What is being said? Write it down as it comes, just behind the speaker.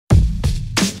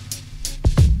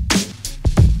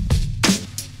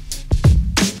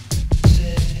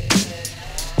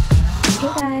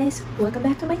guys, welcome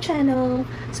back to my channel.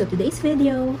 So today's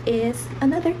video is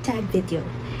another tag video.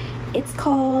 It's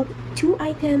called 2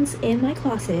 items in my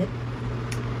closet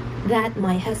that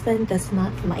my husband does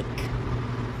not like.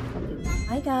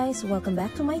 Hi guys, welcome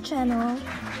back to my channel.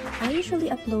 I usually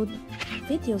upload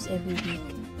videos every week.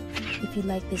 If you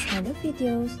like this kind of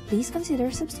videos, please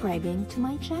consider subscribing to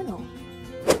my channel.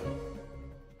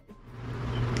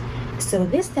 So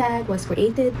this tag was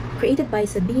created by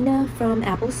Sabina from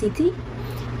Apple City,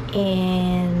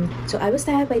 and so I was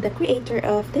tagged by the creator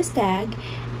of this tag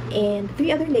and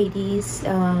 3 other ladies.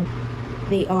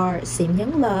 They are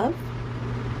CinYungLove,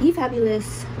 Be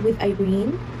Fabulous with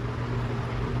Irene.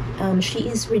 She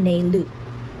is Renee Liu.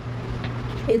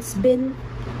 It's been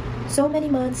so many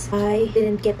months I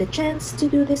didn't get the chance to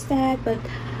do this tag, but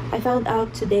I found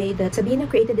out today that Sabina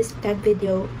created this tag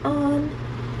video on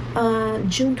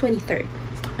June 23rd.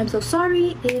 I'm so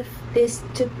sorry if this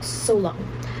took so long.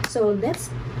 So let's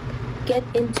get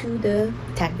into the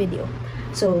tag video.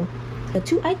 So the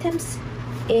 2 items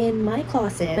in my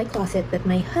closet that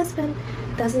my husband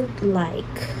doesn't like.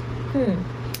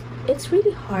 It's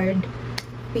really hard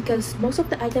because most of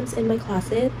the items in my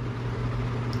closet,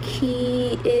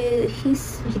 he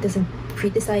doesn't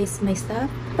criticize my stuff,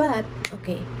 but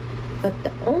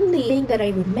the only thing that I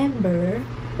remember,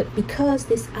 but because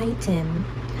this item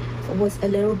was a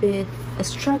little bit a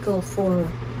struggle for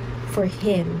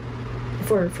him,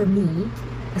 for me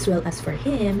as well as for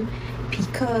him,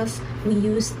 because we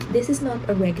use, this is not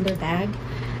a regular bag,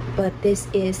 but this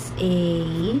is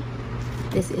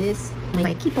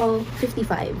my ℶ𝒶𝒹𝒶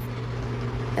 55.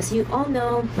 As you all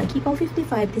know, my ℶ𝒶𝒹𝒶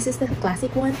 55, this is the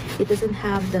classic one. It doesn't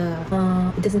have the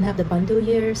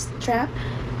bandolier strap,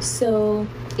 so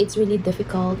it's really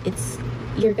difficult.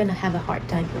 You're gonna have a hard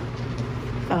time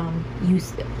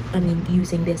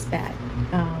using this bag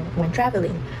when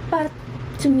traveling. But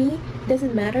to me, it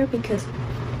doesn't matter because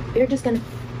you're just gonna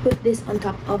put this on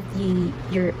top of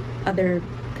your other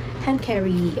hand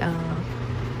carry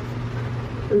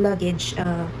luggage,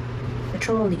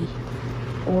 trolley,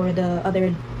 or the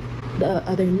other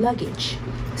luggage.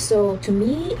 So to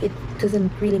me, it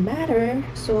doesn't really matter.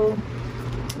 So,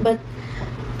 but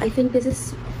I think this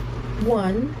is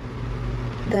one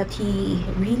that he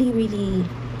really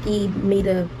he made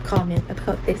a comment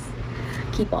about this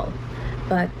ℶ𝒶𝒹𝒶,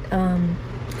 but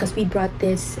because we brought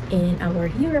this in our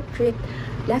Europe trip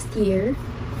last year,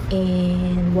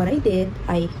 and what I did,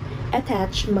 I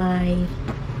attached my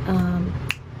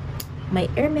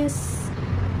Hermes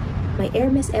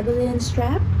Evelyn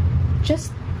strap,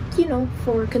 just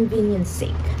for convenience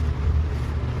sake,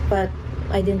 but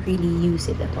I didn't really use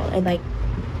it at all. I like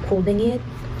holding it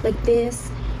like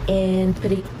this and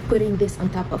putting this on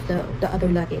top of the other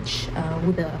luggage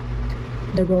with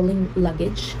the rolling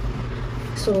luggage.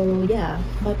 So yeah,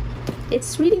 but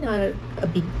it's really not a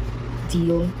big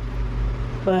deal,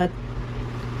 but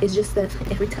it's just that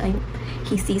every time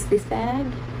he sees this bag,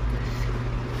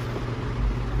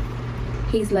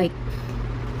 he's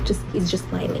just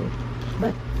smiling.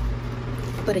 But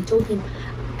I told him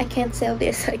I can't sell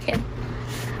this.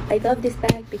 I love this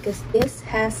bag because this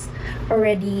has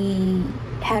already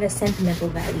had a sentimental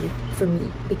value for me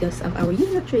because of our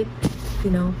Europe trip,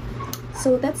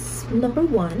 So that's number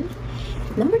 1.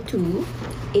 Number 2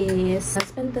 is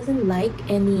husband doesn't like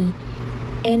any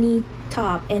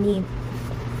top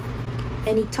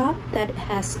that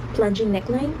has plunging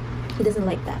neckline. He doesn't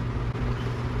like that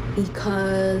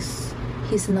because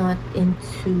he's not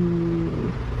into,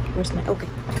 where's my, okay,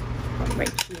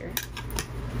 right here.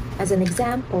 As an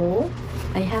example,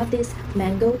 I have this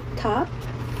mango top.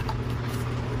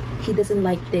 He doesn't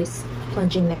like this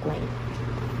plunging neckline.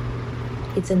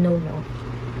 It's a no-no.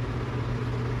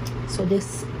 So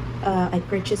this, I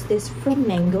purchased this from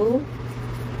Mango.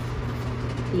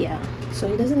 Yeah, so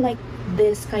he doesn't like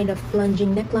this kind of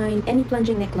plunging neckline, any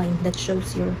plunging neckline that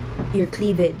shows your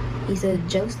cleavage. He's a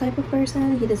jealous type of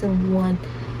person. He doesn't want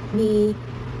me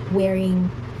wearing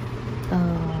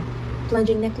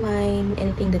plunging neckline,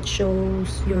 anything that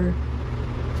shows your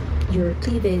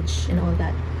cleavage and all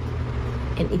that.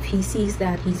 And if he sees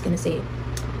that, he's gonna say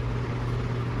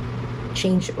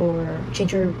change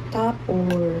your top,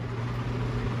 or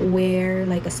wear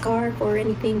like a scarf or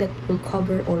anything that will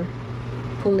cover, or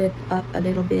pull it up a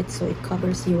little bit so it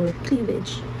covers your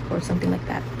cleavage or something like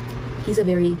that. He's a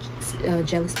very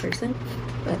jealous person.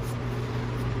 But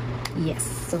yes,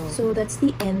 so that's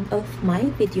the end of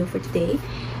my video for today.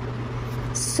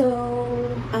 So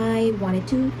I wanted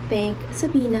to thank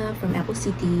Sabina from Apple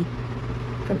City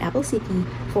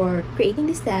for creating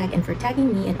this tag and for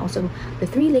tagging me, and also the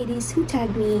 3 ladies who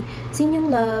tagged me: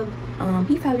 CinYungLove,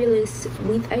 Be Fabulous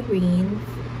with Irene,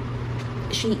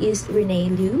 she is Renee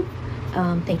Liu.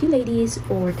 Thank you, ladies,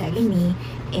 for tagging me.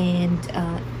 And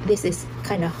this is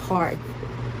kind of hard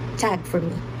tag for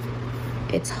me.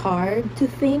 It's hard to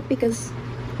think because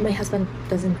my husband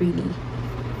doesn't really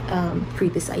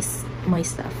criticize my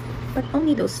stuff, but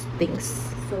only those things.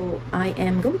 So I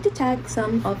am going to tag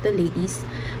some of the ladies,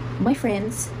 my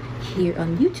friends here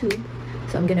on YouTube.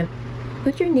 So I'm gonna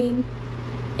put your name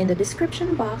in the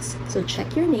description box, so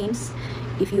check your names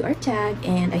if you are tagged,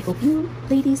 and I hope you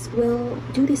ladies will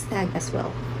do this tag as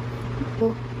well.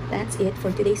 Well, that's it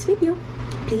for today's video.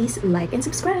 Please like and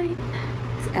subscribe.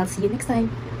 I'll see you next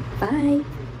time. Bye.